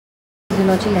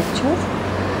Physiology lectures.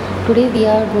 Today we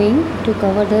are going to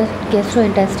cover the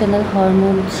gastrointestinal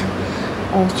hormones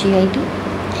of GIT.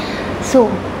 So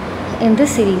in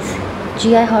this series,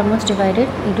 GI hormones divided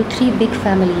into three big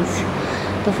families.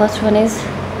 The first one is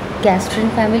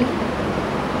gastrin family.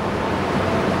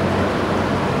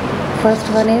 First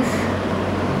one is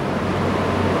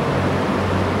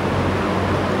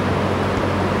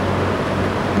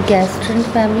gastrin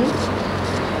family.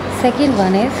 Second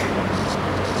one is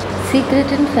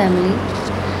secretin family,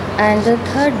 and the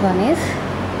third one is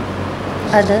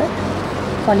other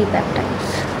polypeptides,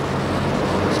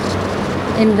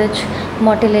 in which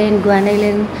motilin,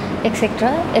 guanilin, etc.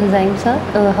 enzymes are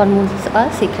hormones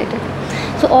are secreted.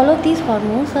 So all of these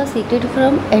hormones are secreted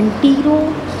from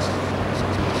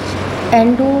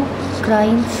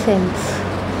endocrine cells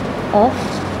of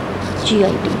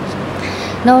GIT.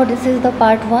 Now this is the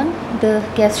part 1, the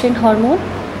gastrin hormone.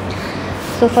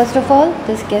 So first of all,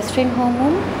 this gastrin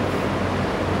hormone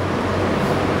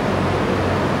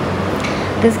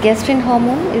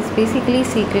is basically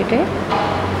secreted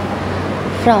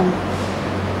from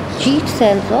G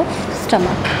cells of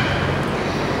stomach.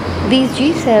 These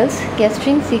G cells,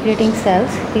 gastrin secreting cells,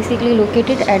 basically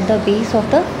located at the base of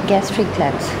the gastric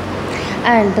glands,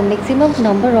 and the maximum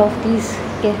number of these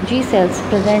G cells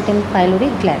present in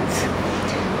pyloric glands.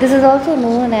 This is also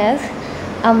known as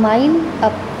amine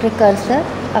precursor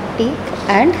uptake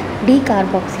and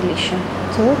decarboxylation.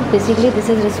 So basically this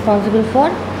is responsible for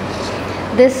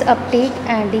this uptake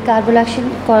and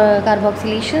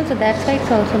decarboxylation. So that's why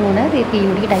it's also known as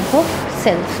APUD type of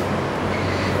cells.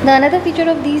 The another feature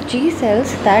of these G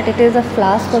cells that it is a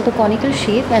flask of the conical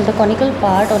shape, and the conical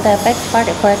part or the apex part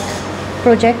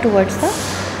project towards the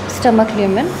stomach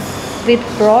lumen with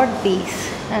broad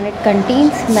base, and it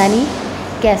contains many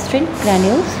gastrin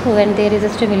granules. When there is a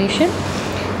stimulation,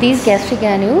 these gastric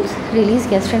granules release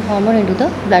gastrin hormone into the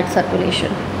blood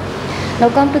circulation. Now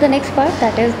come to the next part,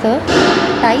 that is the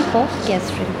type of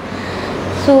gastrin.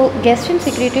 So gastrin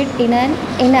secreted in an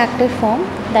inactive form,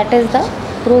 that is the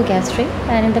progastrin,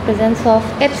 and in the presence of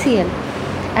HCl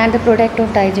and the product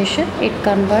of digestion, it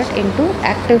converts into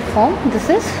active form. This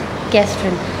is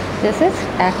gastrin. This is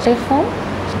active form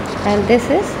and this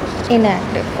is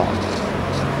inactive form.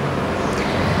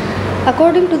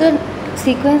 According to the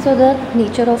sequence or the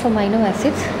nature of amino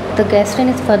acids, the gastrin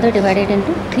is further divided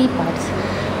into three parts.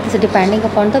 This is depending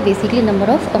upon the basically number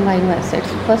of amino acids.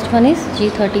 First one is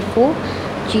G34,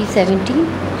 G17,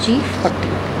 G14,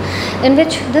 in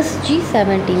which this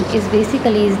G17 is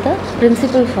basically the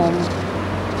principal form.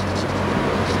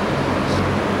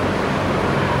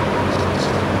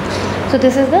 So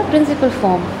this is the principal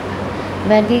form.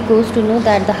 When we goes to know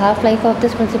that the half-life of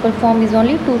this principal form is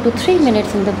only 2 to 3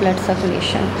 minutes in the blood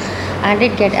circulation, and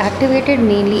it get activated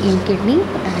mainly in kidney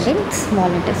and in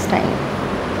small intestine.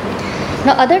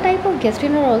 Now other type of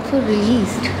gastrin are also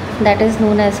released, that is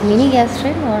known as mini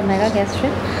gastrin or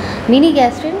megagastrin. Mini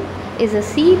gastrin is a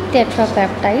C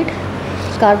tetrapeptide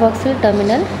carboxyl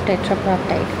terminal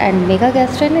tetrapeptide, and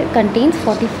megagastrin contains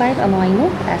 45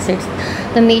 amino acids.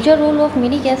 The major role of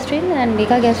mini gastrin and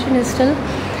megagastrin is still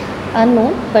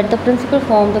unknown, but the principal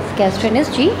form of gastrin is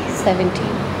G17.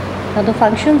 Now the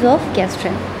functions of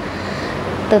gastrin.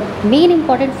 The main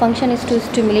important function is to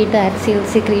stimulate the HCl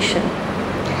secretion.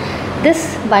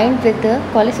 This binds with the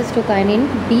cholecystokinin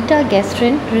beta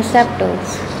gastrin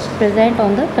receptors present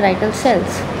on the parietal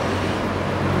cells.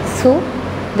 So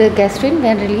the gastrin,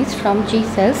 when released from G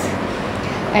cells,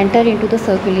 enter into the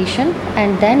circulation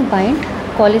and then bind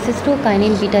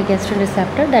cholecystokinin beta gastrin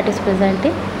receptor that is present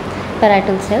in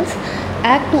parietal cells,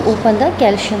 act to open the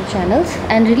calcium channels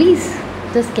and release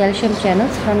this calcium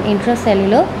channels from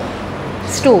intracellular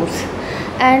stores,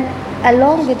 and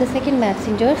along with the second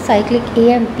messenger cyclic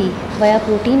AMP via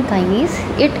protein kinase,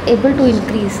 it able to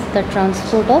increase the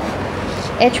transport of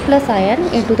H+ ion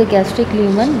into the gastric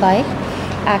lumen by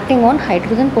acting on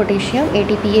hydrogen potassium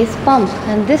ATPase pump,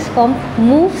 and this pump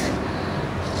moves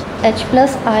H+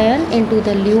 ion into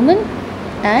the lumen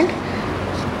and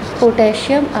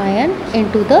potassium ion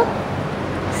into the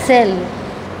cell.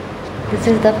 This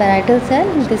is the parietal cell,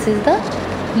 this is the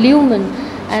lumen,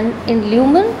 and in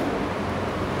lumen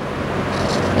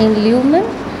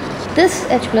this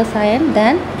H+ ion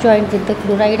then joined with the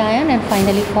chloride ion and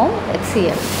finally form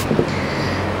HCl.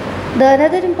 The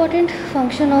another important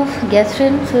function of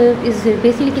gastrin is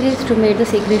basically to make the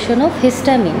secretion of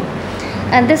histamine,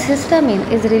 and this histamine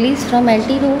is released from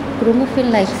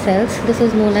enterochromophil like cells. This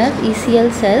is known as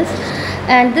ECL cells,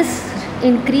 and this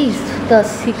increase the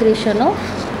secretion of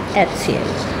HCl.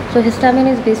 So histamine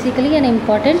is basically an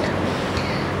important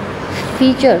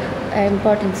feature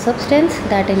important substance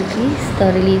that increase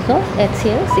the release of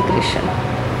HCl secretion.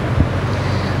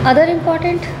 Other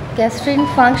important gastrin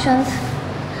functions,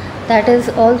 that is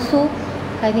also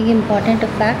having important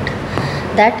fact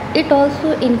that it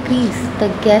also increase the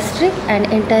gastric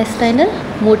and intestinal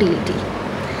motility.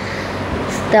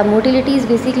 The motility is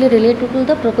basically related to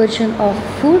the propulsion of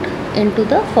food into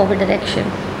the forward direction.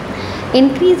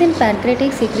 Increase in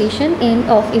pancreatic secretion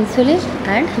of insulin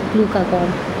and glucagon.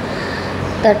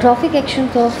 The trophic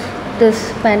actions of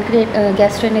this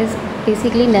gastrin is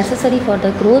basically necessary for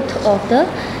the growth of the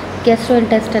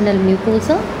gastrointestinal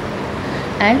mucosa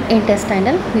and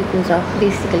intestinal mucosa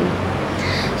basically.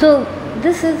 So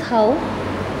this is how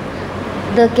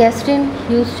the gastrin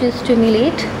used to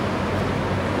stimulate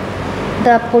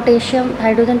the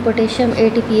hydrogen potassium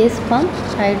ATPase pump,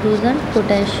 hydrogen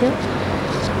potassium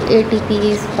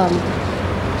ATPase pump.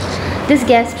 This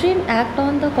gastrin act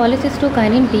on the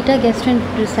cholecystokinin beta gastrin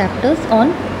receptors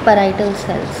on parietal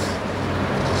cells.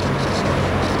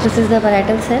 This is the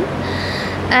parietal cell,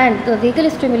 and the vagal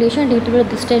stimulation due to the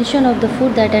distension of the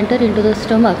food that enter into the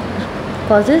stomach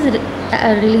causes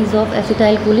a release of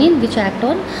acetylcholine, which act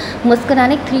on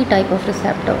muscarinic 3 type of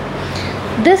receptor.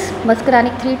 This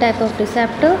muscarinic 3 type of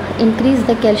receptor increase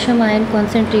the calcium ion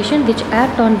concentration, which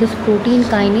act on this protein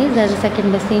kinase as a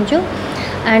second messenger,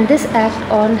 and this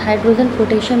act on hydrogen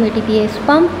potassium ATPase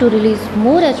pump to release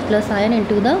more H+ ion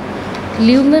into the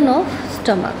lumen of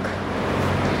stomach.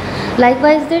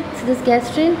 Likewise, this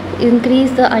gastrin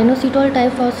increase the inositol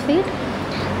triphosphate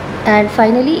and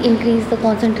finally increase the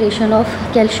concentration of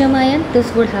calcium ion.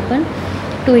 This would happen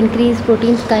to increase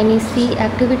protein kinase C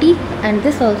activity, and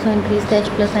this also increase the H+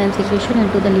 ion secretion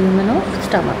into the lumen of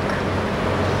stomach.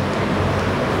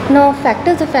 Now,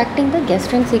 factors affecting the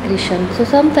gastrin secretion. So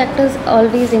some factors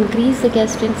always increase the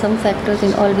gastrin, some factors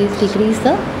always decrease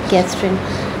the gastrin.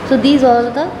 So these are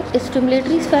the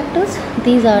stimulatory factors,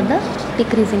 these are the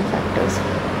decreasing factors.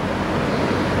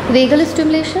 Vagal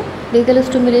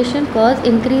stimulation cause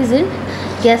increase in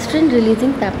gastrin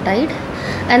releasing peptide,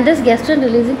 and this gastrin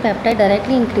releasing peptide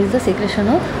directly increase the secretion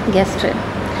of gastrin.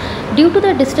 Due to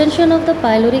the distension of the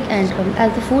pyloric antrum,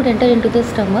 as the food enter into the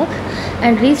stomach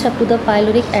and reached up to the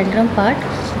pyloric antrum part,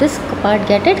 this part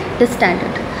get it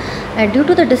distended, and due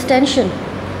to the distension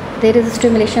there is a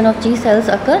stimulation of G cells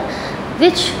occur,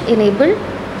 which enable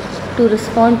to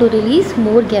respond to release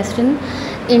more gastrin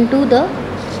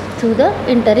through the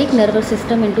enteric nervous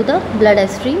system into the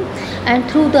bloodstream, and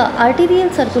through the arterial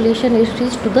circulation is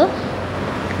reached to the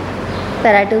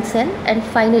parietal cell, and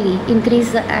finally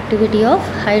increase the activity of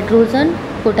hydrogen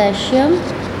potassium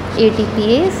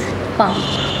ATPase pump.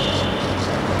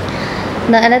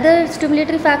 Now, another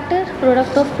stimulatory factor,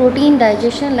 product of protein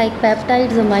digestion like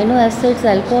peptides, amino acids,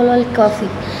 alcohol or coffee.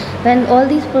 When all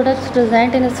these products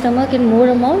present in the stomach in more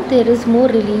amount, there is more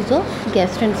release of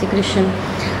gastrin secretion.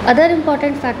 Other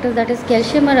important factors, that is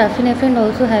calcium or epinephrine,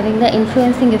 also having the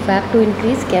influencing effect to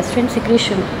increase gastrin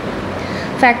secretion.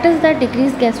 Factors that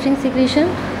decrease gastrin secretion,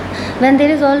 when there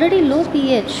is already low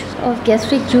pH of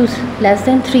gastric juice less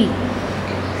than 3,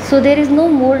 so there is no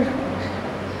more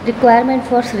requirement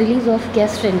for release of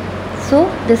gastrin. So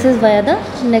this is via the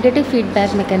negative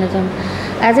feedback mechanism.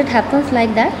 As it happens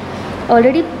like that,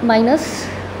 already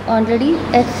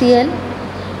HCl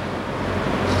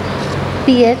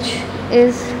pH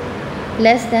is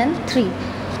less than 3.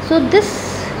 So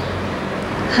this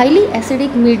highly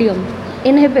acidic medium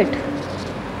inhibit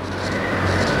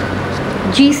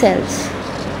G cells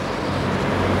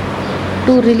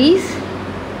to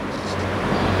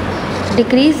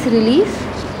decrease release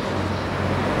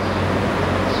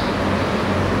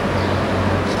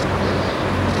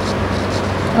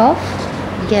of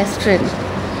gastrin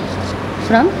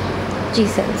from G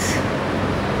cells.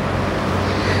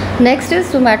 Next is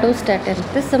somatostatin.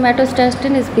 This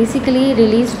somatostatin is basically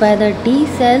released by the D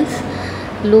cells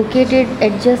located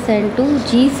adjacent to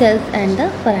G cells and the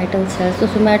parietal cells. So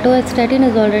somatostatin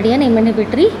is already an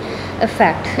inhibitory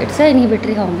effect. It's an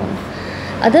inhibitory hormone.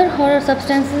 Other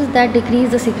substances that decrease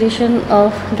the secretion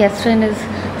of gastrin is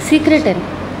secretin.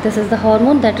 This is the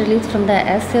hormone that released from the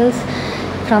S cells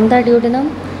from the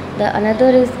duodenum. The another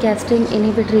is gastrin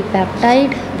inhibitory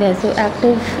peptide,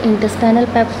 vasoactive intestinal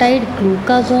peptide,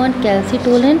 glucagon,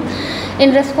 calcitonin.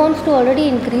 In response to already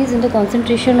increase in the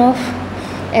concentration of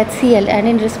HCl and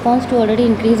in response to already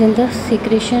increase in the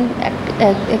secretion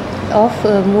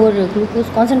of more glucose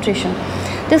concentration,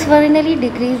 this finally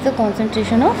decrease the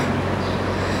concentration of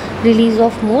release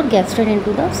of more gastrin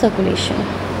into the circulation.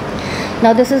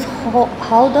 Now this is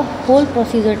how the whole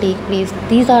procedure takes place.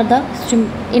 These are the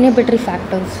inhibitory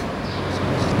factors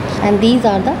and these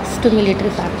are the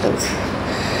stimulatory factors.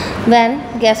 When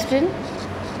gastrin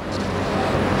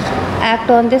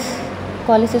act on this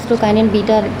cholecystokinin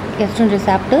beta gastrin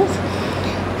receptors,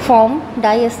 form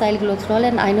diacylglycerol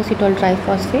and inositol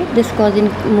triphosphate. This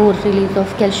causes more release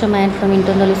of calcium ion from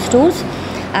internal stores,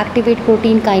 activate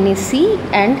protein kinase C,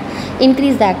 and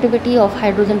increase the activity of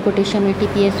hydrogen potassium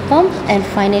ATPase pump, and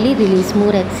finally release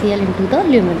more HCl into the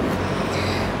lumen.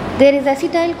 There is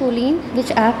acetylcholine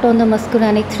which act on the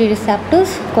muscarinic 3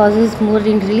 receptors, causes more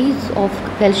release of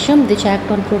calcium which act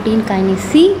on protein kinase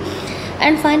C,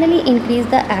 and finally increase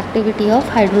the activity of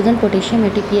hydrogen potassium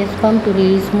ATPase pump to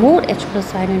release more H+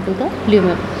 ion into the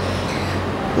lumen.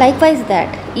 Likewise that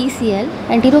ECL,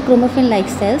 enterochromaffin like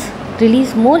cells,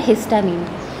 release more histamine,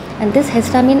 and this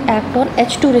histamine act on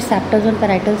H2 receptors on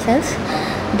parietal cells.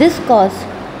 This cause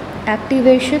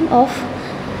activation of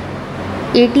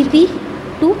ATP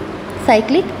to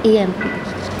cyclic AMP,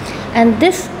 and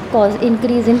this cause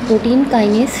increase in protein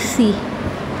kinase C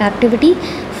activity,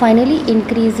 finally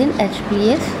increase in H+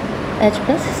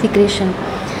 secretion.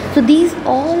 So these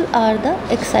all are the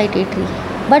excitatory,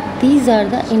 but these are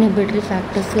the inhibitory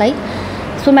factors like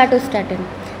somatostatin.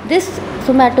 This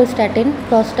somatostatin,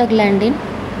 prostaglandin,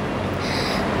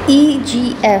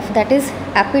 EGF, that is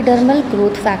epidermal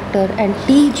growth factor, and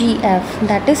TGF,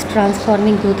 that is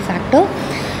transforming growth factor.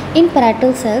 In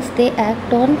parietal cells, they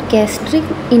act on gastric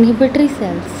inhibitory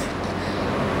cells,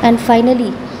 and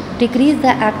finally decrease the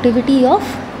activity of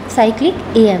cyclic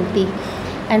AMP,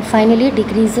 and finally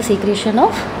decrease the secretion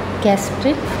of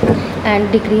gastrin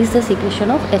and decrease the secretion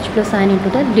of H+ ion into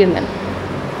the lumen.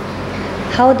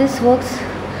 How this works?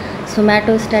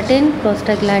 Somatostatin,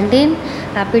 prostaglandin,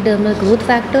 epidermal growth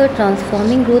factor,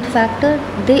 transforming growth factor,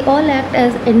 they all act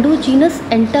as endogenous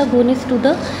antagonists to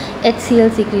the HCl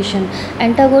secretion.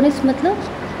 Antagonist matlab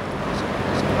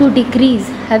to decrease,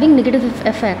 having negative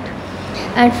effect,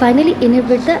 and finally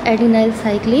inhibit the adenyl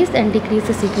cyclase and decrease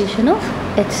the secretion of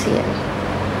HCl.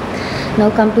 Now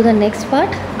come to the next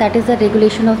part, that is the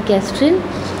regulation of gastrin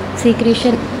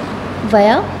secretion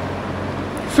via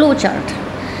flow chart.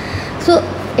 So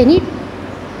any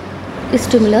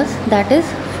stimulus, that is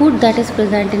food that is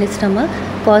present in stomach,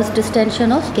 cause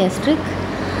distension of gastric.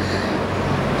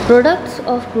 Products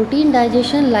of protein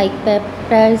digestion like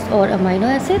peptides or amino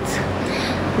acids.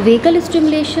 Vagal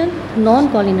stimulation,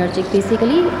 non-cholinergic.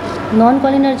 Basically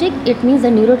non-cholinergic, it means the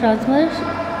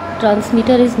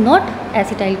neurotransmitter is not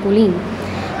acetylcholine,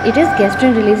 it is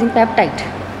gastrin releasing peptide.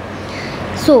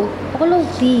 So all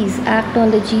of these act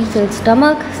on the G cell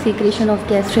stomach, secretion of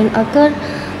gastrin occur.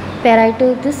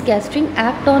 Parietal, this gastrin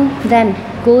act on, then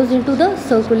goes into the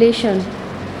circulation.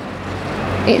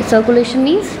 Circulation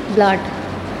means blood.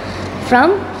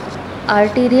 From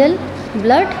arterial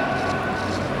blood,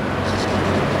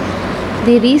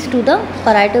 they reach to the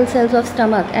parietal cells of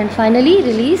stomach and finally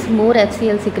release more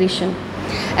HCl secretion.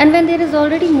 And when there is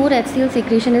already more HCl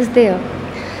secretion is there,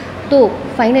 so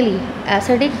finally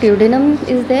acidic duodenum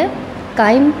is there,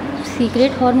 chyme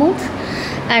secrete hormones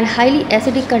and highly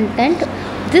acidic content.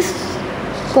 This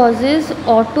causes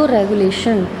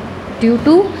autoregulation due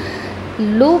to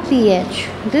low pH.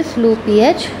 This low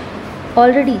pH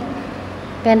already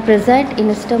when present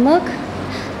in stomach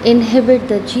inhibit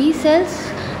the G cells,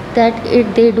 that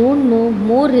they don't know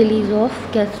more release of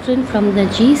gastrin from the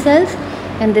G cells,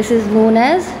 and this is known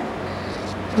as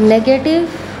negative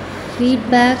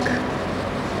feedback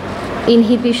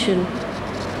inhibition.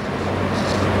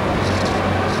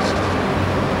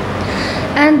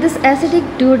 And this acidic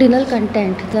duodenal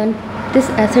content, then this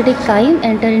acidic chyme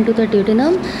enter into the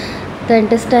duodenum, the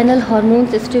intestinal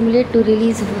hormones stimulate to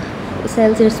release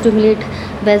cells, stimulate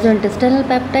vasointestinal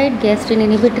peptide, gastrin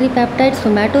inhibitory peptide,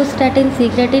 somatostatin,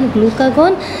 secretin,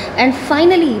 glucagon, and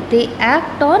finally they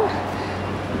act on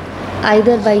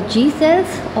either by G cells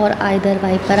or either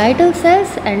by parietal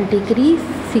cells and decrease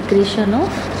secretion of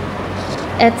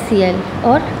HCl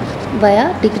or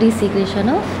via decreased secretion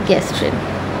of gastrin.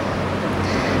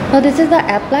 Now this is the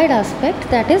applied aspect,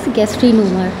 that is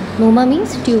gastrinoma. Noma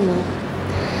means tumor.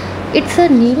 It's a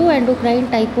neuroendocrine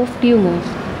type of tumor,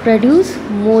 produce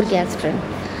more gastrin.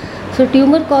 So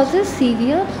tumor causes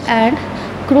severe and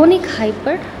chronic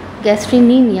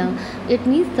hypergastrinemia. It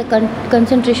means the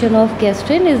concentration of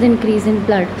gastrin is increased in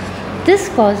blood. This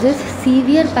causes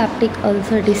severe peptic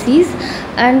ulcer disease,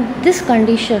 and this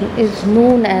condition is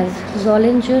known as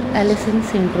Zollinger-Ellison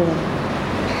syndrome.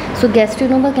 So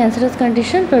gastrinoma, cancerous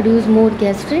condition, produce more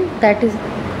gastrin, that is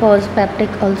cause peptic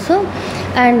ulcer,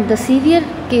 and the severe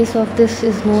case of this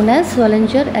is known as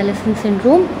Zollinger-Ellison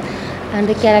syndrome, and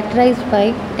they characterized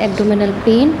by abdominal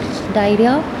pain,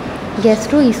 diarrhea,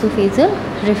 gastroesophageal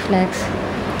reflux.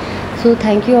 So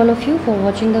thank you all of you for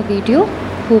watching the video.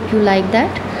 Hope you like that.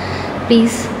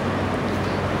 Please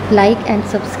like and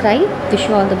subscribe. Wish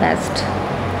you all the best.